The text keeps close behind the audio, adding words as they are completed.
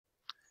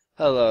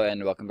Hello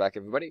and welcome back,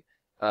 everybody.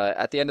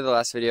 At the end of the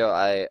last video,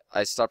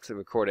 I stopped the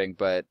recording,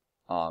 but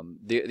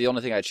the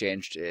only thing I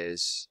changed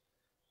is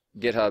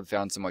GitHub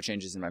found some more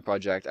changes in my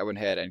project. I went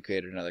ahead and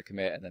created another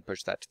commit and then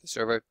pushed that to the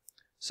server.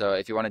 So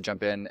if you want to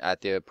jump in at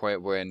the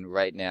point we're in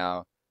right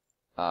now,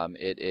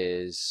 it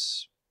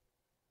is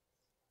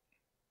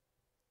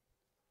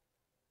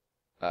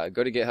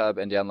go to GitHub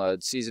and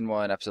download Season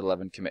 1, Episode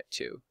 11, Commit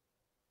 2,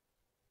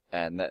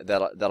 and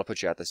that'll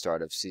put you at the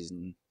start of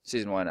Season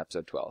 1,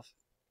 Episode 12.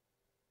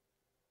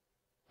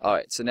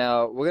 Alright, so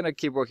now we're going to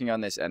keep working on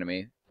this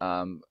enemy.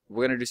 We're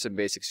going to do some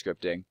basic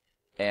scripting,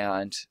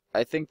 and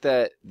I think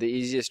that the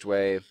easiest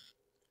way,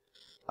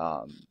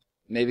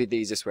 maybe the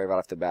easiest way right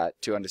off the bat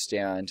to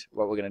understand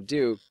what we're going to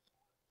do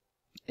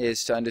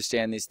is to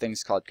understand these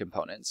things called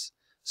components.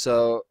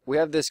 So we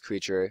have this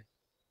creature,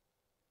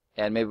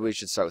 and maybe we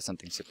should start with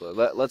something simpler.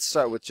 Let's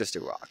start with just a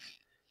rock.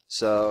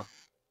 So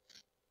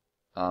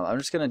I'm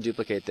just going to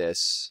duplicate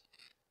this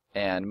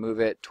and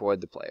move it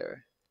toward the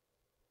player.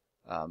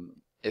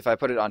 If I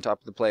put it on top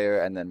of the player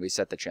and then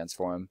reset the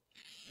transform,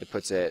 it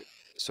puts it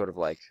sort of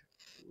like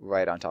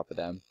right on top of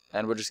them.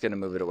 And we're just going to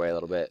move it away a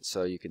little bit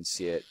so you can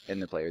see it in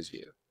the player's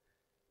view.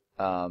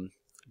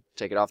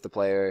 Take it off the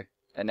player,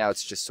 and now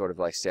it's just sort of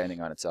like standing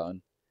on its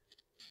own.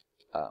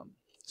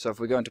 So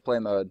if we go into play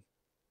mode,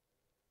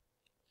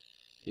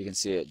 you can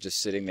see it just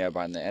sitting there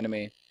behind the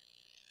enemy.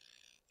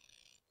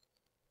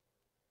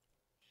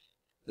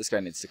 This guy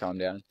needs to calm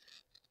down.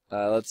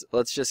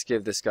 Let's just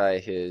give this guy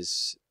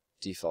his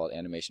default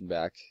animation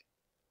back.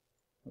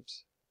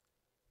 Oops.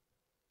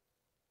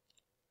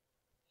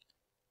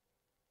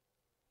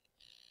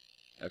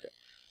 Okay.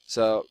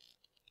 So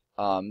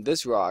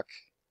this rock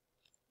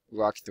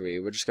 3,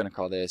 we're just going to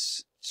call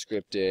this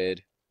scripted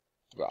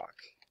rock.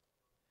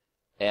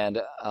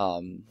 And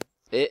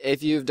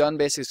if you've done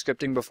basic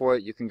scripting before,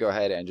 you can go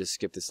ahead and just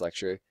skip this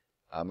lecture.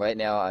 Right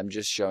now I'm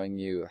just showing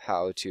you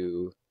how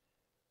to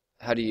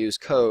use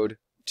code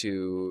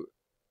to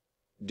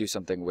do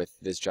something with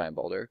this giant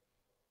boulder.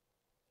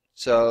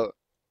 So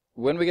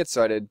when we get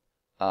started,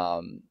 I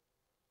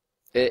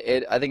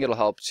think it'll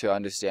help to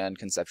understand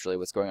conceptually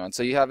what's going on.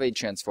 So you have a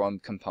transform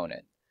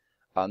component.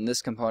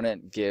 This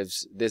component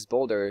gives this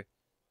boulder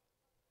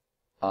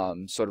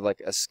sort of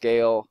like a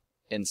scale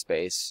in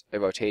space, a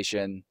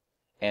rotation,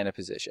 and a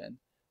position.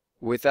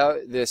 Without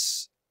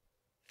this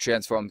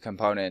transform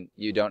component,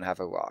 you don't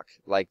have a rock.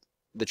 Like,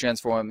 the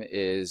transform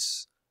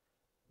is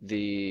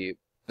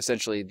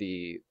essentially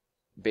the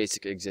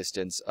basic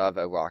existence of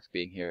a rock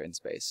being here in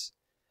space.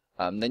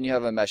 Then you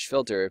have a mesh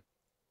filter,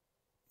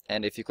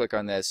 and if you click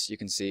on this, you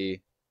can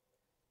see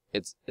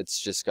it's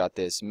just got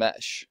this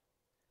mesh.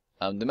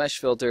 The mesh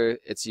filter,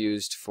 it's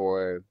used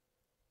for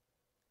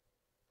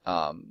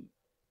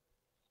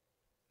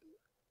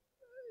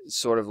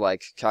sort of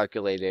like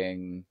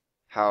calculating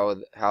how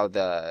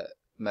the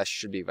mesh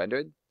should be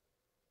rendered.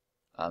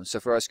 So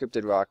for our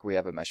scripted rock, we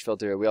have a mesh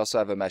filter. We also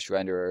have a mesh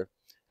renderer,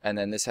 and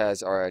then this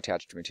has our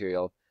attached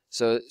material.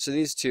 So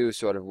these two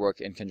sort of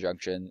work in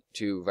conjunction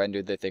to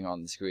render the thing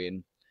on the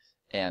screen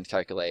and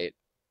calculate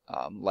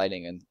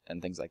lighting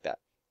and things like that.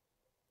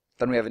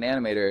 Then we have an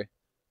animator.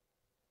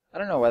 I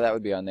don't know why that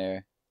would be on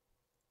there.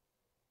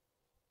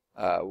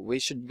 We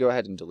should go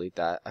ahead and delete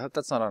that. I hope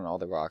that's not on all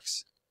the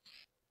rocks.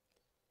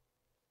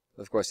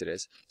 Of course it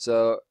is.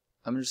 So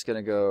I'm just going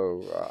to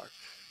go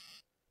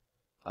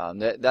rock.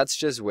 That's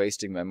just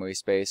wasting memory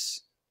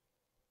space.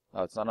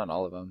 Oh, it's not on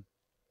all of them.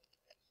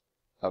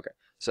 Okay,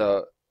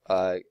 so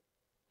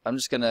I'm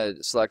just going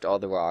to select all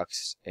the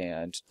rocks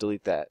and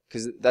delete that,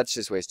 because that's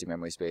just wasting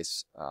memory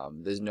space.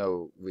 There's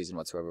no reason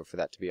whatsoever for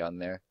that to be on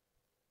there.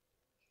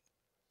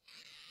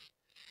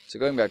 So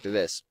going back to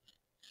this,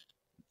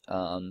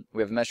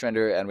 we have a mesh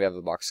renderer and we have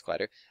a box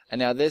collider. And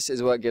now this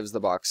is what gives the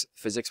box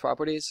physics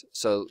properties.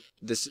 So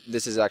this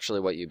is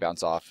actually what you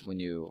bounce off when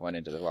you run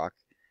into the rock.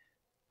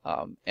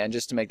 And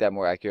just to make that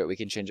more accurate, we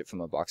can change it from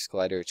a box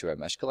collider to a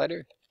mesh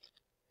collider.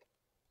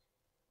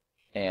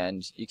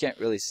 And you can't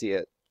really see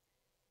it.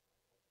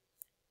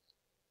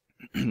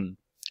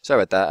 Sorry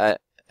about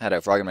that. I had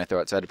a frog in my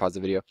throat, so I had to pause the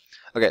video.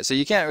 Okay, so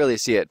you can't really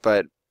see it,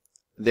 but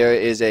there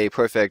is a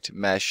perfect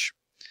mesh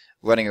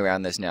running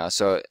around this now.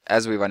 So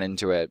as we run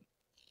into it,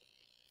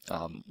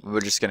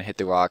 we're just going to hit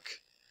the rock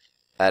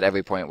at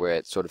every point where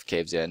it sort of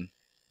caves in.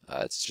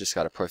 It's just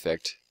got a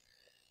perfect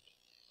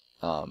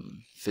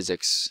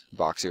physics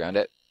box around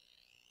it.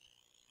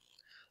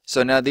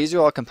 So now these are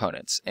all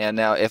components, and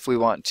now if we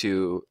want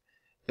to,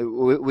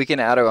 we can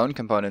add our own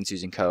components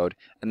using code,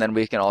 and then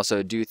we can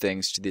also do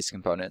things to these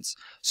components.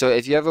 So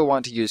if you ever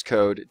want to use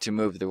code to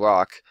move the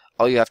rock,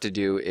 all you have to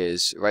do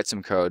is write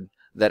some code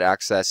that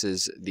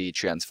accesses the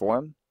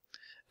transform,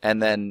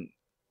 and then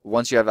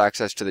once you have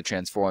access to the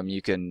transform,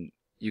 you can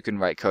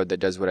write code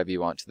that does whatever you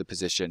want to the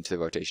position, to the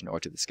rotation,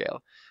 or to the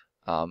scale.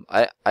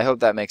 I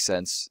hope that makes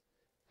sense.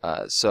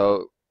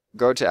 So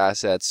go to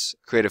Assets,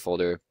 create a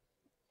folder.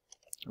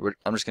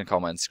 I'm just going to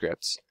call mine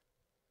Scripts.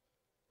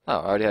 Oh,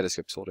 I already had a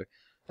Scripts folder.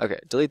 Okay,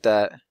 delete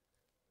that.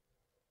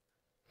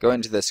 Go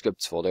into the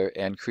Scripts folder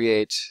and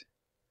create,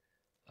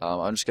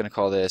 I'm just going to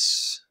call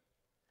this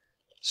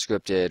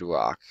scripted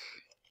rock,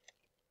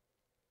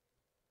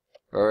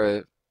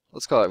 or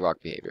let's call it rock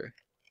behavior.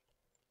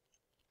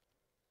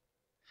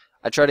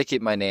 I try to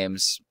keep my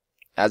names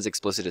as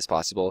explicit as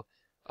possible.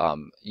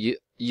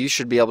 You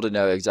should be able to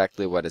know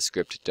exactly what a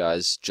script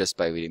does just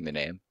by reading the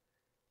name.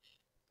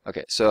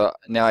 Okay, so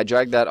now I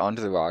drag that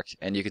onto the rock,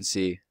 and you can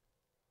see,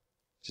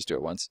 just do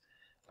it once,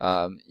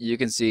 you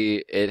can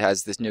see it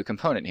has this new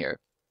component here.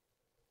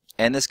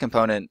 And this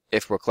component,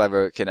 if we're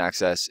clever, can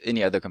access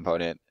any other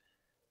component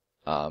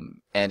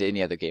and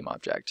any other game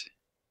object.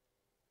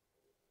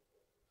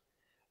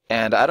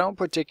 And I don't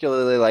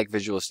particularly like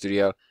Visual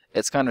Studio.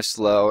 It's kind of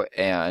slow,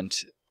 and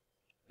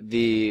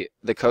the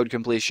code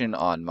completion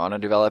on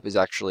MonoDevelop is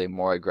actually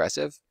more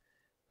aggressive,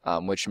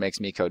 which makes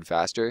me code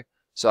faster.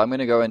 So I'm going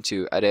to go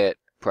into Edit,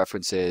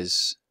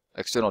 Preferences,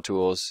 External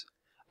Tools,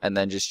 and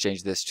then just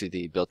change this to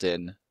the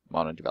built-in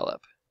MonoDevelop.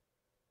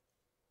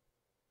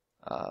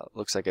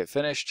 Looks like it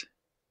finished.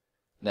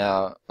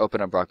 Now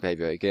open up rock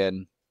behavior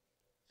again,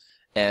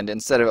 and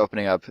instead of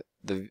opening up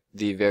the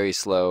very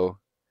slow,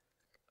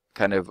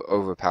 kind of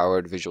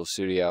overpowered Visual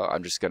Studio,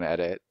 I'm just going to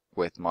edit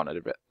with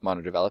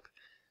MonoDevelop.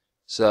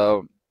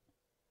 So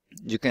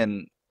you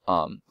can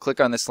click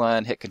on this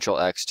line, hit Control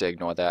X to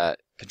ignore that,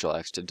 Control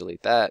X to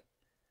delete that,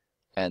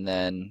 and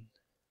then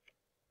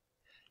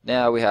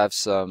now we have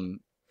some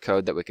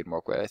code that we can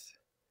work with.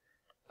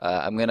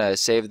 I'm going to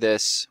save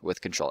this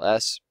with Control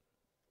S.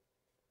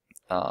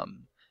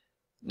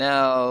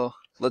 Now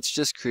let's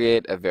just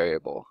create a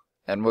variable,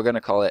 and we're going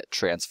to call it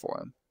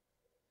transform.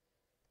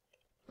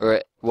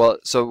 Alright, well,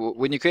 so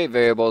when you create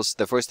variables,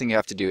 the first thing you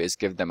have to do is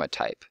give them a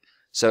type.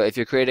 So if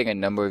you're creating a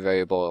number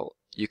variable,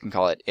 you can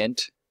call it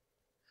int.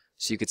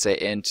 So you could say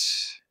int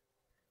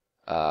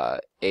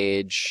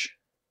age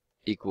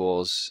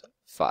equals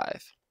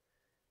 5.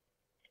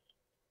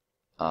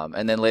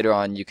 And then later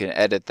on, you can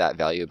edit that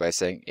value by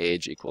saying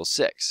age equals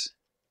 6.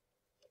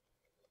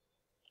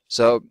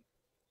 So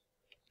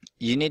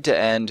you need to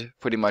end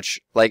pretty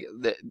much like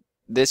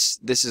this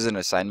is an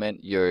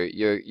assignment.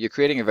 You're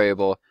creating a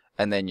variable,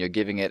 and then you're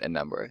giving it a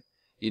number.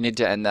 You need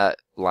to end that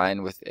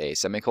line with a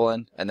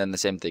semicolon, and then the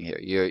same thing here.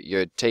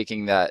 You're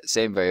taking that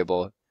same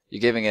variable,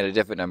 you're giving it a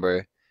different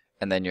number,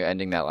 and then you're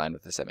ending that line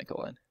with a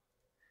semicolon.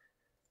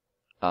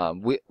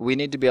 We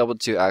need to be able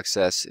to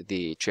access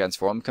the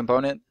transform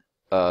component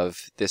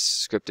of this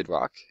scripted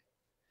rock,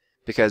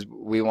 because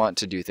we want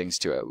to do things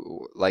to it.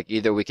 Like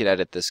either we can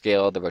edit the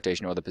scale, the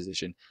rotation, or the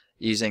position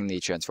using the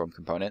transform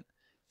component.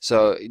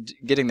 So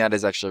getting that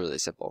is actually really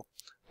simple.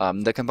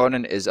 The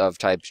component is of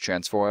type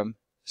transform.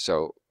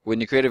 So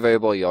when you create a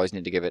variable, you always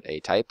need to give it a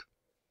type.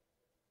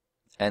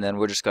 And then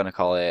we're just going to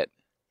call it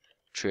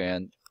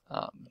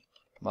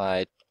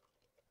my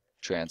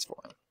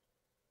transform.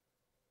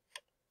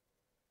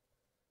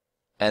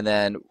 And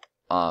then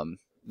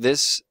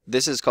this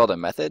is called a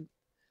method.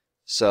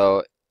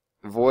 So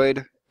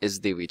void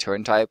is the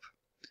return type.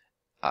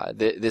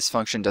 This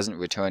function doesn't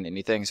return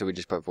anything, so we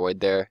just put void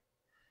there.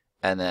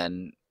 And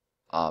then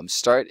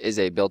start is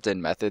a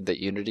built-in method that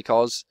Unity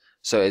calls.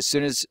 So as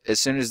soon as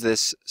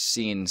this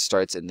scene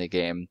starts in the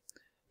game,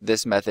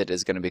 this method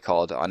is going to be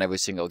called on every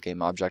single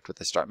game object with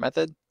the start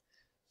method.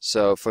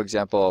 So for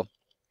example,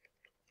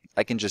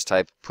 I can just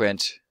type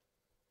print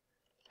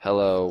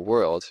hello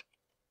world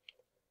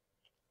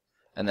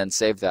and then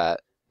save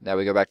that. Now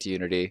we go back to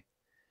Unity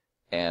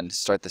and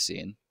start the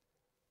scene.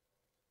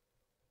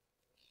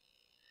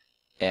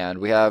 And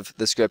we have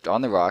the script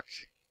on the rock,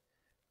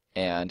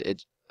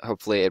 and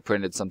hopefully it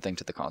printed something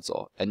to the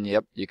console. And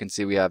yep, you can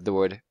see we have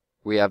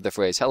the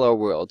phrase hello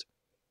world.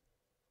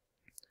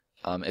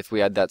 If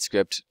we add that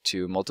script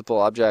to multiple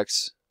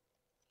objects,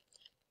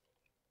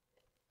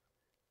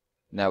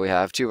 now we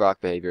have 2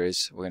 rock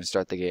behaviors. We're going to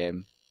start the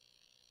game,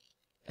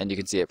 and you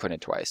can see it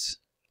printed twice.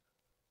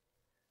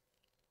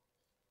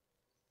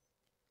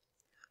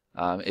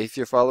 If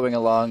you're following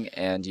along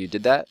and you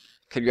did that,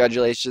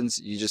 congratulations,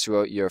 you just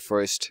wrote your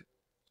first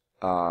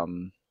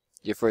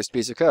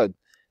piece of code.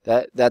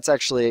 That's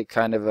actually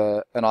kind of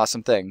an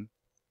awesome thing.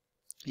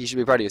 You should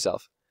be proud of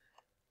yourself.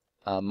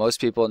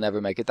 Most people never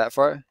make it that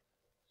far,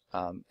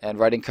 and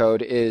writing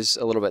code is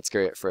a little bit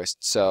scary at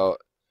first. So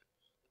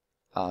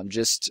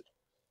just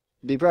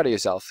be proud of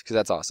yourself, because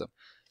that's awesome.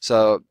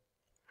 So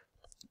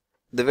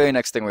the very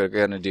next thing we're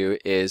going to do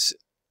is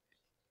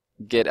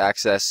get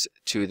access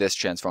to this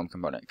transform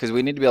component, because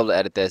we need to be able to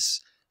edit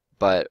this,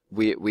 but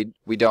we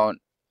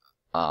don't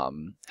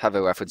have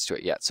a reference to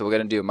it yet. So we're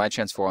going to do my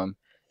transform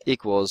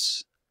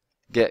equals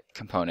get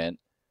component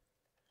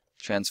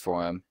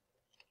transform.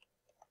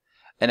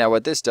 And now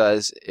what this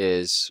does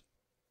is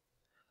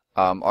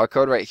our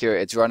code right here,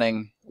 it's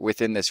running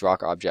within this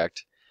rock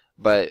object,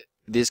 but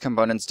these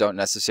components don't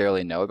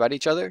necessarily know about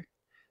each other.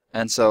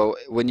 And so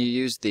when you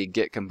use the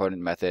get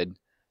component method,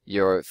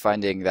 you're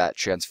finding that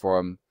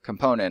transform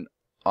component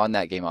on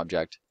that game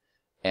object,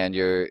 and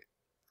you're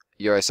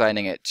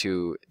assigning it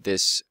to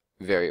this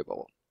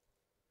variable.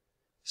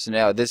 So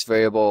now this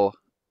variable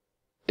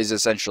is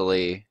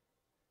essentially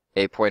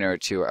a pointer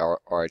to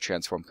our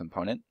transform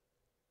component.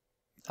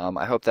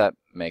 I hope that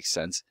makes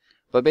sense.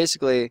 But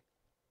basically,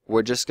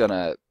 we're just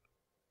gonna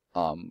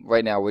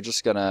right now we're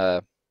just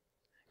gonna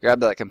grab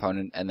that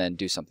component and then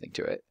do something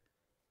to it.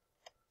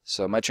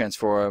 So my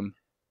transform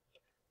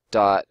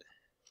dot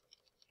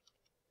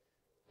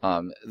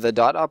the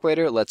dot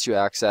operator lets you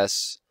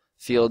access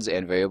fields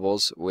and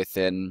variables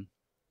within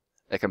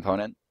a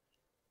component.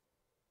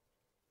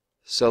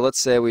 So let's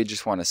say we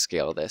just want to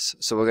scale this.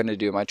 So we're going to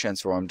do my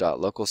transform dot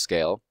local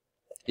scale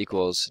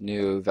equals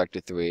new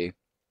vector3,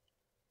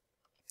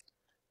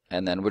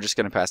 and then we're just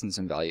going to pass in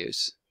some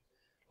values.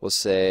 We'll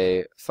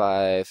say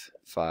 5,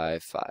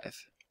 5,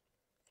 5,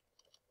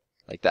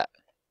 like that.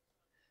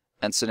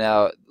 And so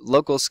now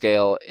local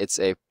scale, is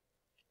it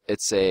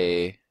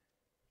a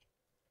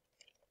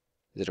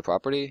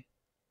property?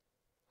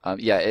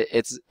 Yeah,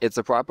 it's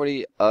a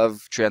property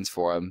of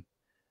transform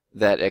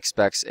that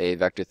expects a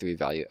vector3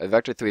 value. A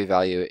vector3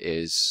 value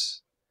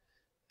it's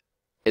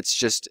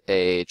just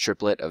a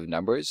triplet of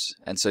numbers,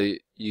 and so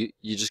you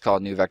just call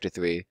new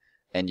vector3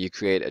 and you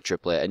create a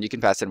triplet, and you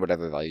can pass in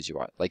whatever values you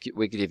want. Like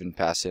we could even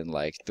pass in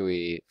like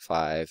 3,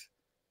 5,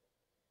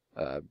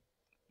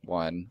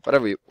 1,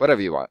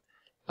 whatever you want.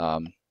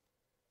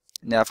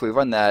 Now if we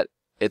run that,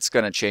 it's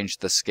going to change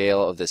the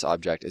scale of this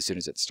object as soon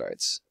as it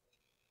starts.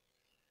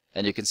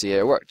 And you can see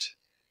it worked.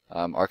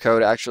 Our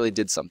code actually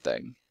did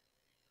something.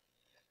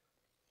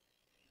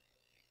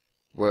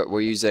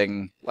 We're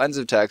using lines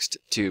of text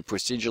to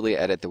procedurally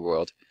edit the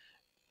world.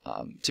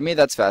 To me,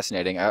 that's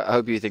fascinating. I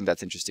hope you think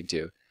that's interesting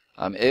too.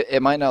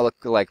 It might not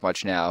look like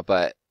much now,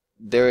 but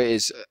there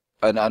is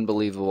an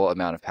unbelievable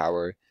amount of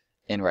power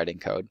in writing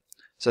code.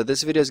 So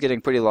this video is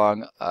getting pretty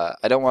long.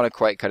 I don't want to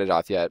quite cut it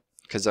off yet,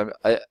 because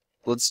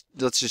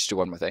let's just do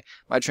one more thing.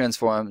 My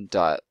transform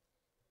dot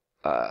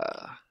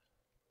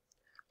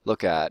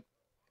look at.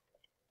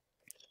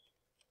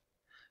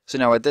 So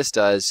now what this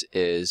does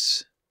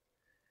is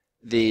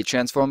the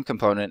transform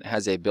component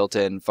has a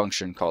built-in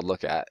function called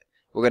look at.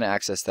 We're going to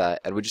access that,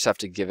 and we just have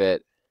to give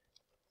it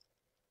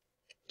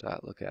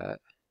dot look at.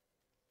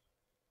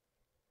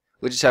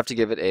 We just have to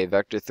give it a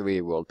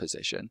vector3 world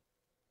position.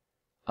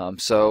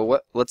 So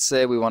let's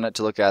say we want it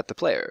to look at the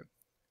player.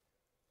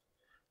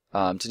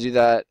 To do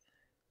that,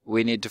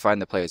 we need to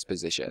find the player's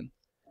position.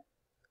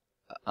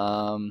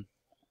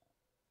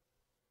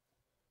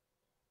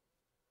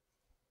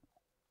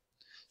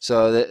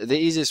 So the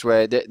easiest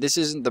way, this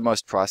isn't the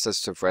most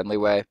processor-friendly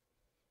way.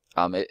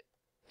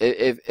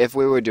 If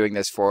we were doing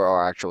this for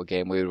our actual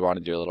game, we would want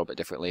to do it a little bit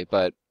differently.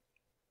 But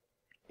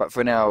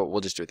for now,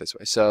 we'll just do it this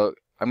way. So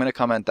I'm going to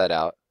comment that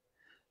out,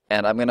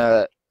 and I'm going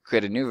to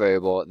create a new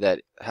variable that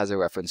has a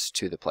reference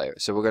to the player.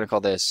 So we're going to call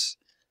this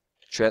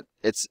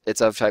it's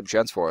of type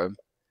transform.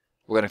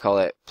 We're going to call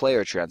it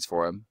player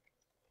transform,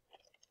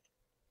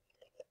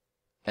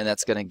 and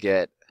that's going to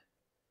get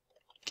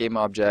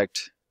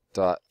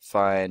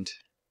GameObject.find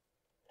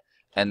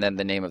and then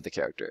the name of the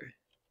character.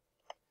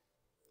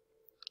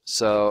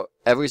 So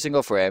every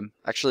single frame,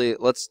 actually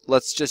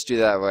let's just do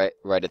that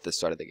right at the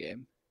start of the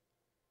game.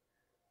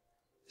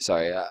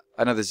 Sorry,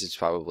 I know this is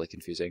probably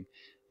confusing,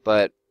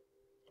 but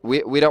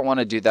we don't want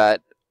to do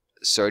that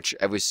search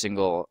every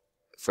single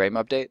frame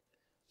update.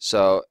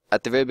 So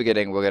at the very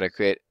beginning, we're going to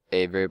create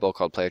a variable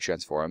called player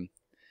transform.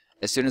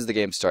 As soon as the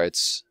game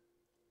starts,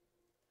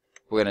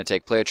 we're going to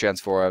take player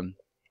transform,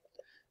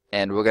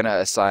 and we're going to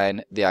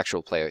assign the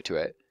actual player to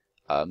it.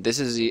 This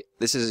is a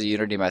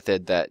Unity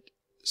method that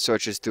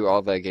searches through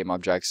all the game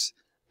objects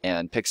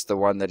and picks the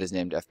one that is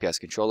named FPS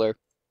controller,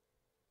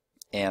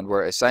 and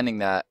we're assigning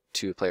that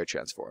to player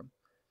transform.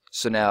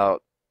 So now,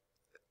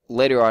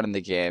 later on in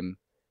the game,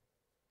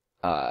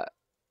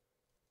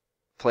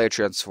 player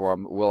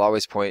transform will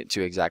always point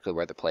to exactly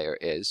where the player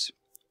is,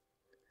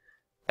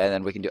 and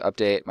then we can do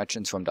update my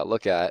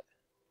transform.lookAt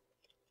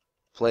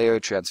player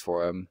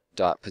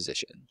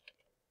transform.position.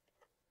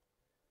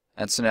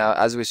 And so now,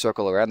 as we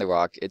circle around the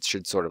rock, it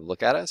should sort of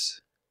look at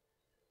us.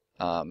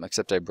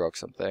 Except I broke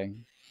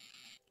something.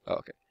 Oh,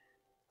 okay.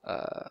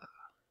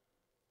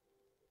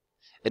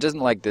 It doesn't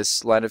like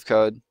this line of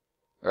code,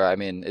 or I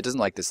mean, it doesn't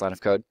like this line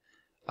of code.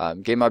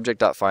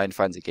 GameObject.find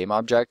finds a game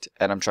object,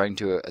 and I'm trying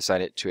to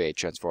assign it to a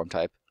transform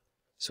type.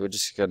 So we're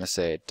just going to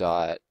say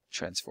dot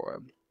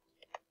transform.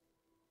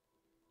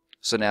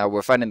 So now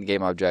we're finding the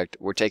game object,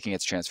 we're taking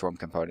its transform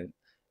component,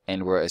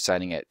 and we're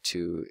assigning it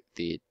to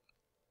the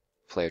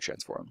player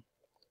transform.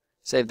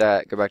 Save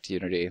that, go back to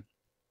Unity,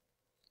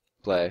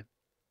 play.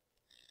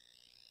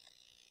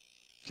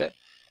 Okay,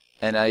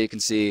 and now you can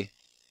see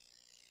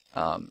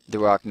the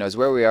rock knows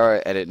where we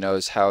are, and it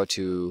knows how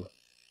to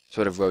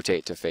sort of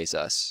rotate to face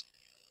us.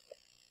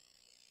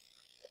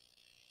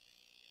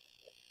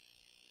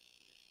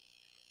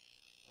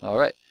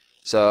 Alright,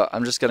 so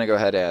I'm just going to go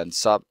ahead and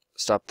stop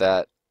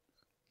that,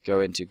 go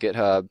into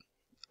GitHub.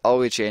 All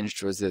we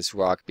changed was this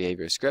rock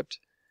behavior script,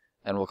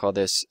 and we'll call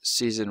this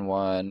Season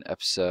 1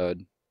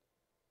 episode.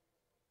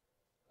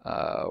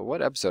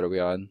 What episode are we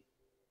on?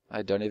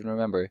 I don't even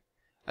remember.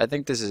 I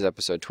think this is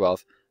episode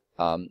 12.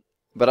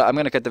 But I'm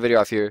going to cut the video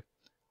off here.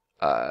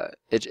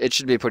 It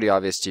should be pretty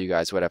obvious to you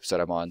guys what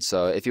episode I'm on,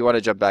 so if you want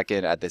to jump back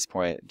in at this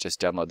point,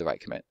 just download the right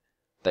commit.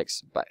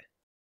 Thanks, bye.